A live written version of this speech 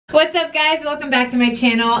What's up guys, welcome back to my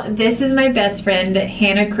channel. This is my best friend,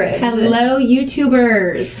 Hannah Cribs. Hello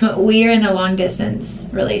YouTubers. We are in a long distance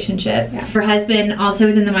relationship. Yeah. Her husband also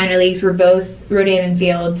is in the minor leagues. We're both Rodan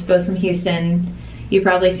Fields, both from Houston. You've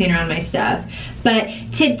probably seen her on my stuff. But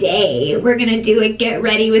today we're gonna do a get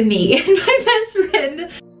ready with me and my best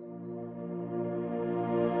friend.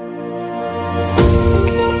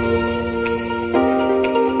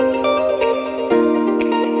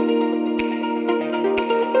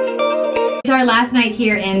 It's our last night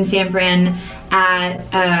here in San Fran at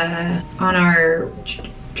on our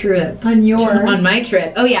trip. On my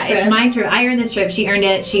trip. Oh yeah, it's my trip. I earned this trip. She earned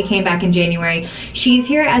it. She came back in January. She's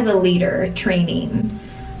here as a leader, training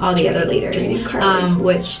all the other leaders,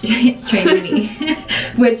 which trained me,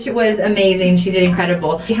 which was amazing. She did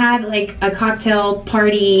incredible. We had like a cocktail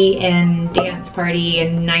party and dance party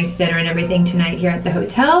and nice dinner and everything tonight here at the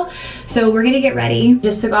hotel. So we're gonna get ready.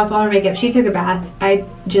 Just took off all our makeup. She took a bath. I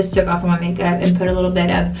just took off all my makeup and put a little bit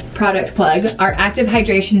of product plug, our active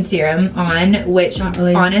hydration serum on, which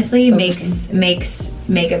really honestly makes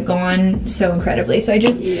makeup go on so incredibly. So I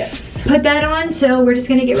just put that on. So we're just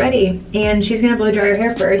gonna get ready, and she's gonna blow dry her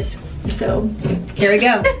hair first. So here we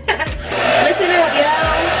go. Listen up, yo.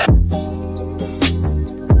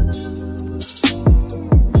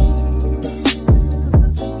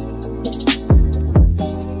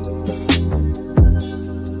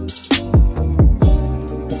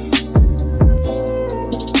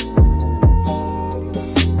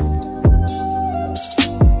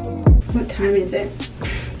 What time is it?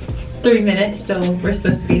 3 minutes till we're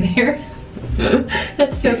supposed to be there.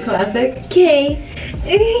 That's so classic. Okay.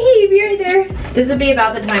 Hey, be right there. This would be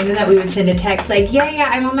about the time that we would send a text like, yeah,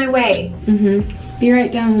 I'm on my way. Be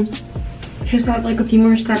right down. Just have like a few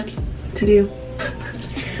more steps to do.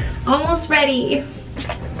 Almost ready.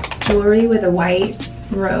 Jewelry with a white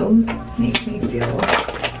robe makes me feel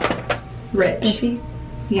rich. Iffy?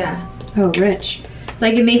 Yeah. Oh, rich.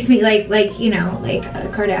 Like it makes me like you know, like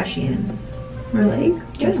a Kardashian or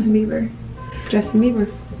like Justin Bieber. Justin Bieber.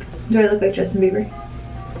 Do I look like Justin Bieber?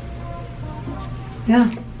 Yeah,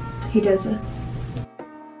 he does it.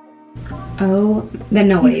 Oh, the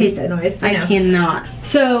noise. I hate that noise. I cannot.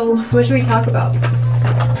 So, what should we talk about?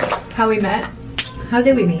 How we met? How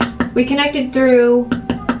did we meet? We connected through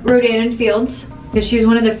Rodan Fields, because she was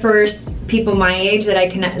one of the first people my age that I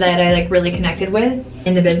like really connected with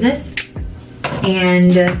in the business.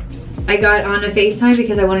 And I got on a FaceTime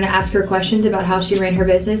because I wanted to ask her questions about how she ran her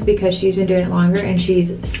business, because she's been doing it longer and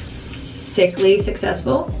she's sickly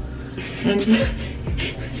successful. And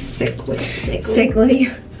sickly.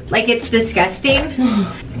 Like it's disgusting.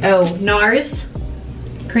 Oh, NARS,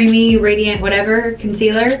 creamy, radiant, whatever,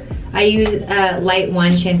 concealer. I use light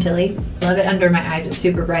 1 Chantilly. Love it under my eyes, it's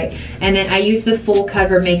super bright. And then I use the Full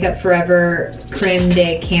Cover Makeup Forever Creme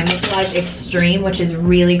de Camouflage Extreme, which is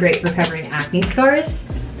really great for covering acne scars.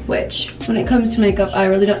 Which, when it comes to makeup, I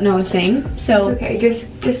really don't know a thing. So it's okay,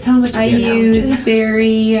 just tell me what you do now. I use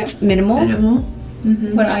very minimal.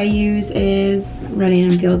 What I use is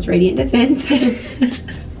Rodan Fields Radiant Defense.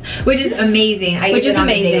 Which is amazing. I use it on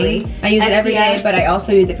daily. I use it every day, but I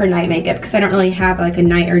also use it for night makeup because I don't really have like a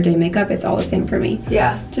night or day makeup. It's all the same for me.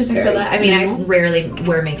 Yeah, just very I mean, I rarely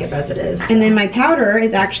wear makeup as it is. And then my powder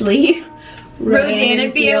is actually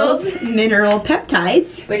Rodan Fields Mineral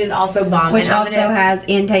Peptides, which is also bomb. Which also has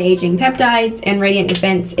anti-aging peptides, and Radiant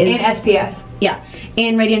Defense is... And SPF. Yeah,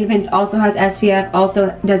 and Radiant Defense also has SPF,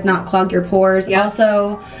 also does not clog your pores,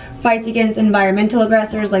 also fights against environmental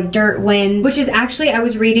aggressors like dirt, wind. Which is actually, I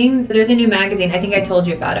was reading, there's a new magazine, I think I told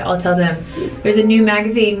you about it, I'll tell them. There's a new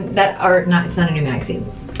magazine that, it's not a new magazine.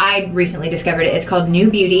 I recently discovered it. It's called New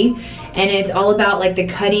Beauty, and it's all about like the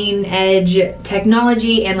cutting edge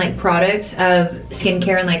technology and like products of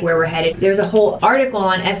skincare and like where we're headed. There's a whole article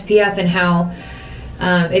on SPF and how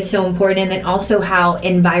it's so important, and then also how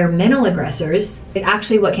environmental aggressors is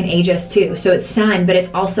actually what can age us too. So it's sun, but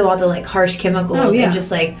it's also all the like harsh chemicals and just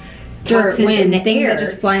like dirt, toxins in the things air that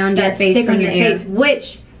just fly on your face from the air.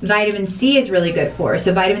 Which vitamin C is really good for.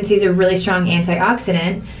 So vitamin C is a really strong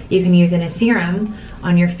antioxidant you can use in a serum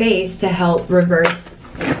on your face to help reverse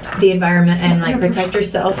the environment and like protect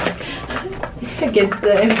yourself against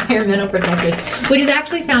the environmental protectors, which is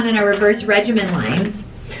actually found in our Reverse Regimen line,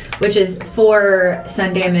 which is for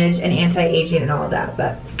sun damage and anti-aging and all of that.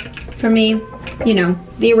 But for me, you know,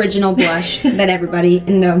 the original blush that everybody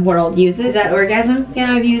in the world uses. Is that Orgasm?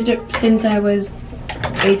 Yeah, I've used it since I was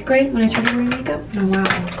 8th grade when I started wearing makeup. Oh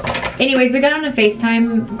wow. Anyways, we got on a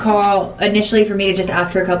FaceTime call initially for me to just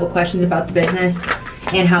ask her a couple questions about the business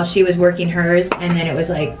and how she was working hers, and then it was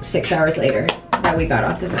like 6 hours later that we got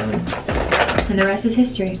off the phone. And the rest is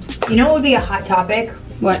history. You know what would be a hot topic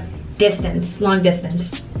What? Distance, long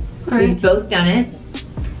distance. All right. We've both done it.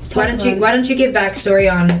 Why don't you give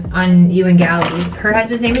backstory on you and Gally? Her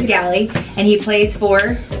husband's name is Gally, and he plays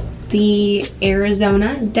for the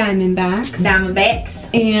Arizona Diamondbacks.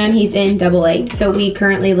 Diamondbacks. And he's in AA. So we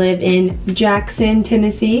currently live in Jackson,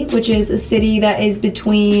 Tennessee, which is a city that is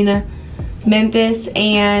between Memphis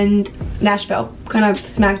and Nashville, kind of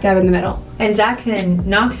smack dab in the middle. And Zach's in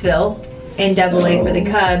Knoxville in AA for the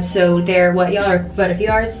Cubs. So they're what, y'all are a few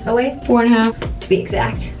hours away? 4.5. To be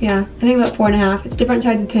exact. Yeah, I think about 4.5. It's different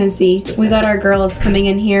sides of Tennessee. We got our girls coming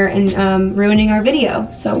in here and ruining our video.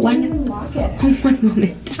 So one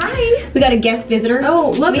moment. Hi. We got a guest visitor.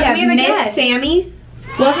 Oh, look, we have a Miss guest. Sammy.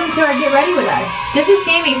 Welcome to our Get Ready With Us. This is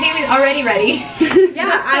Sammy. Sammy's already ready.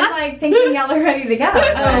 Yeah, I'm like thinking y'all are ready to go.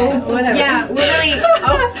 Oh, whatever. Yeah, we're really.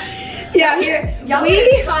 Oh. Yeah,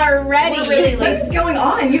 we are ready. We're really What late. is going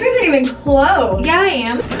on? You guys aren't even close. Yeah, I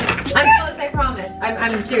am. I'm close, I promise.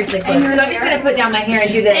 I'm seriously close. Because I'm just gonna put down my hair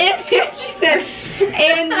and do this. She said,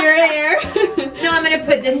 and your hair. No, I'm gonna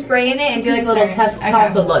put this spray in it and do like a little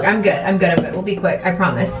tousled look. I'm good. We'll be quick, I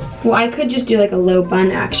promise. Well, I could just do like a low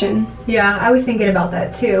bun action. Yeah, I was thinking about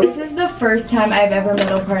that too. This is the first time I've ever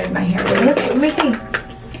middle parted my hair. Let me see.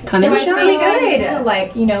 Come So and it's show really me. good to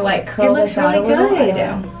like, you know, like curl It looks this out really a little. good. I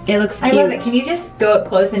know. It looks I cute. love it. Can you just go up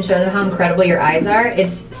close and show them how incredible your eyes are?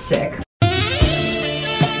 It's sick.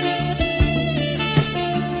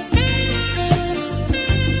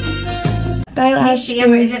 By Lash See,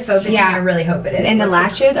 is it focusing? Yeah. I really hope it is. And the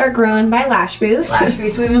lashes are grown by Lash Boost. Lash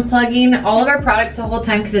Boost. We've been plugging all of our products the whole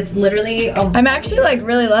time because it's literally. I'm actually like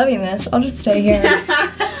really loving this. I'll just stay here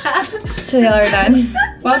till y'all are done.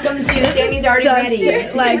 Welcome to Sammy's already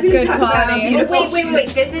ready. Like good quality. Wait.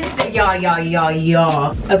 This is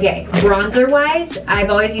y'all. Okay, bronzer wise,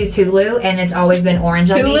 I've always used Hulu and it's always been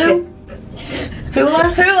orange on me. Hulu?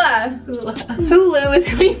 Hula? Hula. Hulu is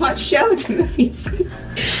how you watch shows and movies.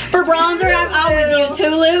 For bronzer, I've always used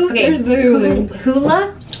Hulu. Okay, There's the Hulu.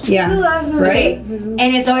 Hula? Yeah. Right? And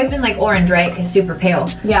it's always been like orange, right? Because super pale.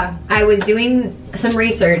 Yeah. I was doing some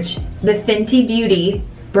research. The Fenty Beauty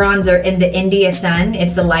bronzer in the India Sun,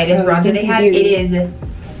 it's the lightest bronzer they Fenty have. Beauty. It is.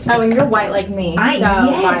 Oh, and you're white like me.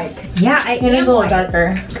 Yes. Yeah, It is a little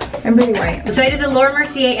darker. I'm pretty white. So I did the Laura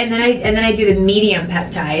Mercier, and then I do the medium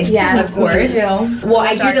peptides. Yeah, of course. Well,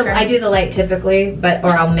 I do the light typically, or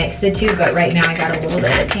I'll mix the two. But right now I got a little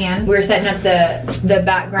bit of tan. We were setting up the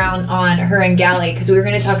background on her and Gally because we were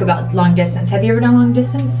going to talk about long distance. Have you ever done long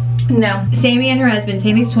distance? No. Sammy and her husband.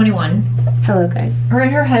 Sammy's 21. Hello, guys. Her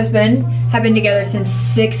and her husband have been together since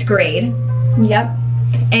 6th grade. Yep.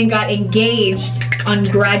 And got engaged on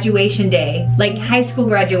graduation day, like high school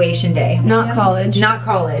graduation day. Not college. Not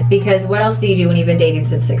college, because what else do you do when you've been dating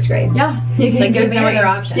since 6th grade? Yeah. Like there's no other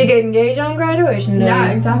option. You get engaged on graduation day.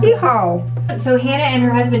 Yeah, exactly. Yeehaw. So Hannah and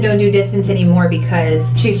her husband don't do distance anymore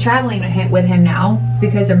because she's traveling with him now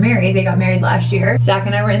because they're married. They got married last year. Zach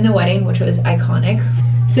and I were in the wedding, which was iconic.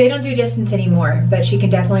 So they don't do distance anymore, but she can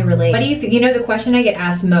definitely relate. What do you know, the question I get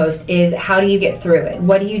asked most is how do you get through it?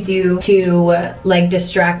 What do you do to like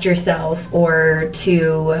distract yourself, or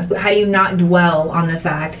how do you not dwell on the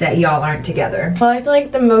fact that y'all aren't together? Well, I feel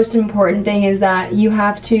like the most important thing is that you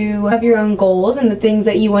have to have your own goals and the things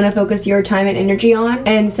that you want to focus your time and energy on.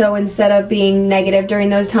 And so instead of being negative during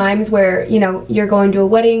those times where, you know, you're going to a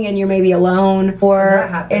wedding and you're maybe alone,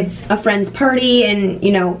 or it's a friend's party and,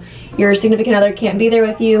 you know, your significant other can't be there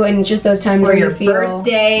with you, and just those times or where your you feel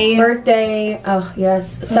birthday, oh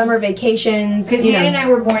yes, summer vacations. Because Hannah and I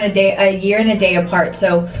were born a year and a day apart,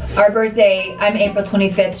 so our birthday, I'm April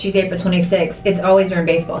 25th, she's April 26th. It's always during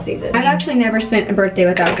baseball season. I've actually never spent a birthday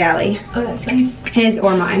without Gally. Oh, that's nice. His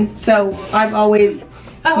or mine. So I've always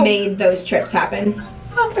made those trips happen.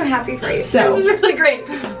 I'm so happy for you. So this is really great.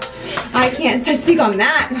 I can't speak on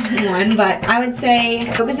that one, but I would say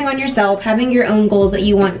focusing on yourself, having your own goals that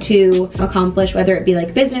you want to accomplish, whether it be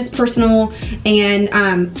like business, personal, and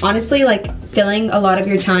honestly, like filling a lot of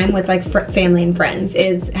your time with like family and friends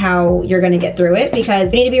is how you're gonna get through it,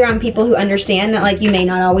 because you need to be around people who understand that like you may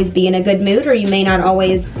not always be in a good mood, or you may not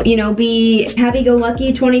always, you know, be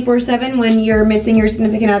happy-go-lucky 24/7 when you're missing your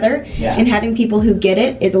significant other. Yeah. And having people who get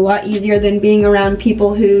it is a lot easier than being around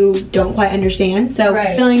people who don't quite understand. So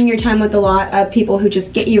filling your time with a lot of people who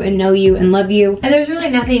just get you and know you and love you. And there's really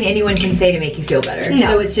nothing anyone can say to make you feel better. No.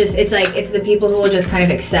 So it's just, it's the people who will just kind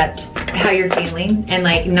of accept how you're feeling and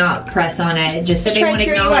like not press on it, just they won't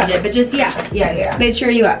acknowledge it, but just yeah. They cheer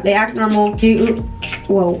you up. They act normal.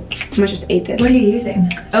 Whoa, I must just ate this. What are you using?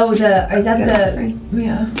 Oh, is that Right.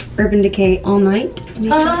 yeah. Urban Decay All Night. Wait,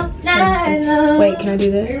 can I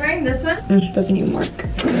do this? Are you wearing this one? Doesn't even work.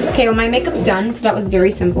 Okay, well my makeup's done, so that was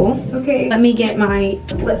very simple. Okay. Let me get my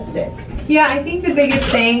lipstick. Yeah, I think the biggest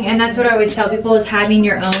thing, and that's what I always tell people, is having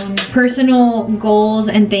your own personal goals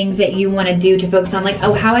and things that you want to do to focus on. Like,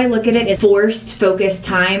 oh, how I look at it is forced focused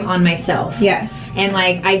time on myself. Yes. And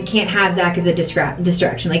like, I can't have Zach as a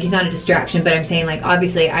distraction. Like, he's not a distraction, but I'm saying like,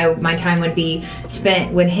 obviously my time would be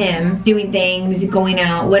spent with him doing things, going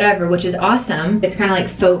out, whatever, which is awesome. It's kind of like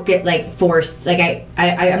focus, like forced. Like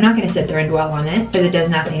I'm not gonna sit there and dwell on it because it does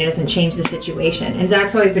nothing. It doesn't change the situation. And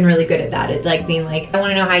Zach's always been really good at that. It's like being like, I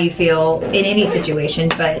want to know how you feel in any situation,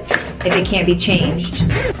 but if it can't be changed,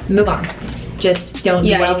 move on. Just don't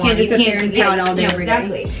dwell you can't just sit there and count all day every day.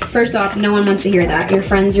 Exactly. First off, no one wants to hear that. Your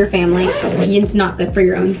friends, your family, it's not good for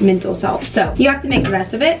your own mental self. So you have to make the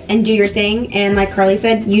best of it and do your thing. And like Carly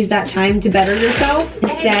said, use that time to better yourself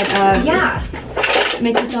instead of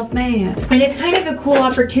make yourself mad. And it's kind of a cool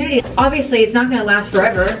opportunity. Obviously, it's not going to last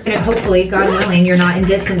forever. And hopefully, God willing, you're not in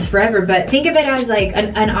distance forever. But think of it as like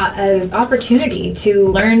an opportunity to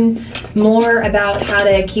learn more about how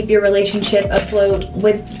to keep your relationship afloat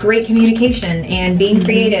with great communication and being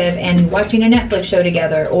creative and watching a Netflix show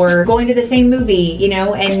together or going to the same movie, you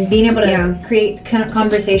know, and being able to create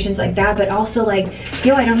conversations like that. But also like,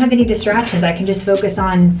 yo, I don't have any distractions. I can just focus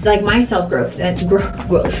on like my self-growth.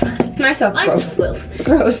 My self-growth.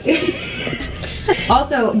 Gross.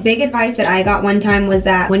 Also, big advice that I got one time was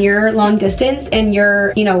that when you're long distance and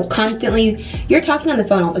you're, you know, constantly, you're talking on the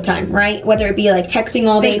phone all the time, right? Whether it be like texting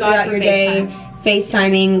all day throughout your day,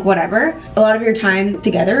 FaceTiming, whatever. A lot of your time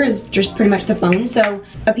together is just pretty much the phone. So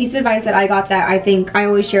a piece of advice that I got that I think I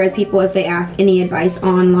always share with people if they ask any advice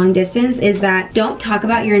on long distance is that don't talk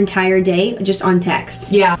about your entire day just on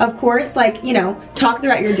text. Yeah. Of course, like, you know, talk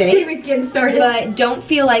throughout your day. We're getting started. But don't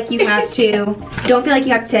feel like you have to,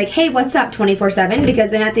 say like, hey, what's up 24/7? Because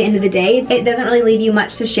then at the end of the day, it doesn't really leave you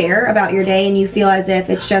much to share about your day and you feel as if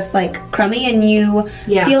it's just like crummy and you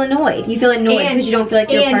feel annoyed. You feel annoyed because you don't feel like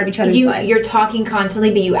you're part of each other's lives. You're talking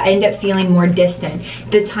constantly, but you end up feeling more distant.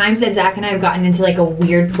 The times that Zach and I have gotten into like a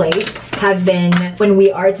weird place have been when we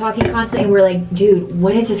are talking constantly and we're like, dude,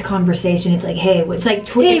 what is this conversation? It's like, hey, it's like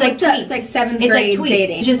tweets. It's like seventh grade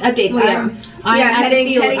dating. It's just updates. Well, I'm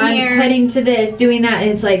heading to this, doing that,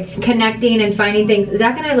 and it's like connecting and finding things.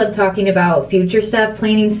 Zach and I love talking about future stuff,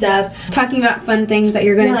 planning stuff, talking about fun things that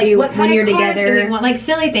you're gonna do when you're together. Do we want, like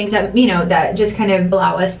silly things that, you know, that just kind of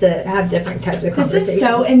allow us to have different types of conversations. This is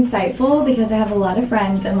so insightful because I have a lot of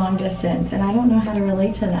friends in long distance and I don't know how to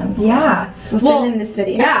relate to them. So. Yeah. We'll send them this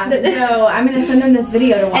video. Yeah, so I'm gonna send them this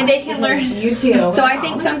video to watch. And they can learn YouTube. So I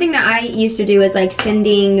think something that I used to do is like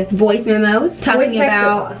sending voice memos talking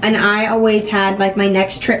about, and I always had like my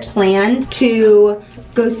next trip planned to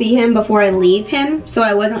go see him before I leave him. So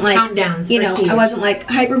I wasn't like, countdowns, you know, I wasn't like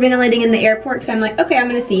hyperventilating in the airport because I'm like, okay, I'm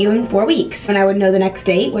gonna see you in 4 weeks. And I would know the next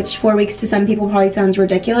date, which 4 weeks to some people probably sounds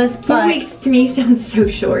ridiculous. 4 weeks to me sounds so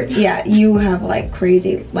short. Yeah, you have like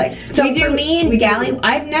crazy, like, so for me and Gally,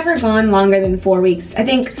 I've never gone longer than 4 weeks. I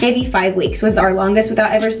think maybe 5 weeks was our longest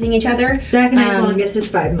without ever seeing each other. Zach and I's longest is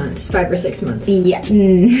 5 months, 5 or 6 months. Yeah.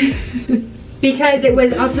 Because it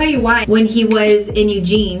was, I'll tell you why. When he was in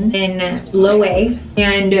Eugene, in Loway,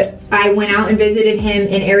 and I went out and visited him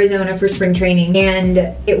in Arizona for spring training,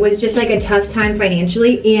 and it was just like a tough time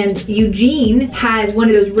financially. And Eugene has one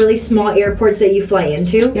of those really small airports that you fly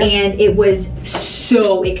into, and it was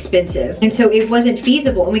so expensive. And so it wasn't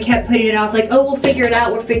feasible, and we kept putting it off like, oh, we'll figure it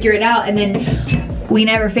out, and then we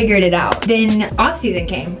never figured it out. Then off season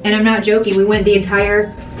came, and I'm not joking, we went the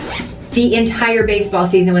entire baseball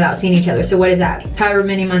season without seeing each other. So what is that? However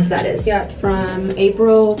many months that is. Yeah, it's from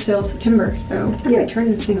April till September. So how do I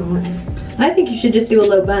turn this thing on? I think you should just do a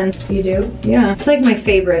low bun. You do? Yeah. It's like my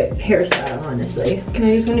favorite hairstyle, honestly. Can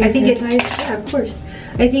I use one of your I think hair it's, ties? yeah, of course.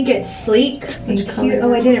 I think it's sleek and cute.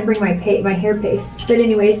 Oh, I didn't bring my hair paste. But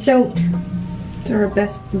anyway, so they're our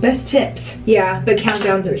best tips. Yeah, but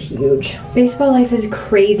countdowns are huge. Baseball life is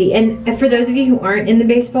crazy. And for those of you who aren't in the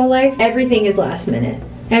baseball life, everything is last minute.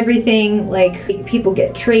 Everything, like, people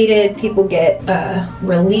get traded, people get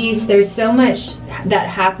released. There's so much that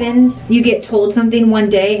happens. You get told something one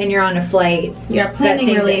day and you're on a flight. Yeah, planning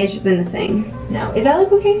really isn't a thing. No, is that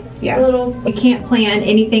like okay? Yeah. You can't plan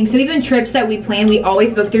anything. So even trips that we plan, we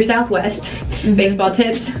always book through Southwest. Baseball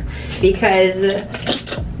tips, because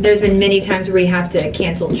there's been many times where we have to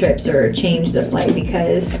cancel trips or change the flight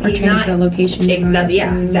because or change the location.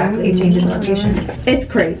 Yeah, exactly. Change the location. It's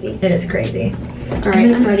crazy. It is crazy. All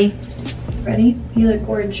right, I'm ready. Ready? You look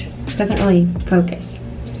gorgeous. Doesn't really focus.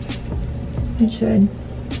 It should.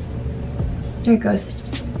 There it goes.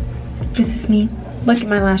 This is me. Look at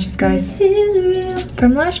my lashes, guys. This is real.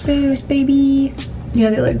 From Lash Boost, baby.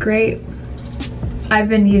 Yeah, they look great. I've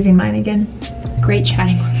been using mine again. Great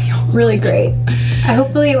chatting with you. Really great.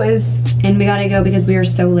 Hopefully it was. And we gotta go because we are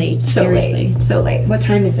so late. So seriously. late. So late. What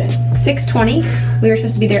time is it? 6:20. We were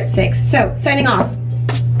supposed to be there at 6. So, signing off.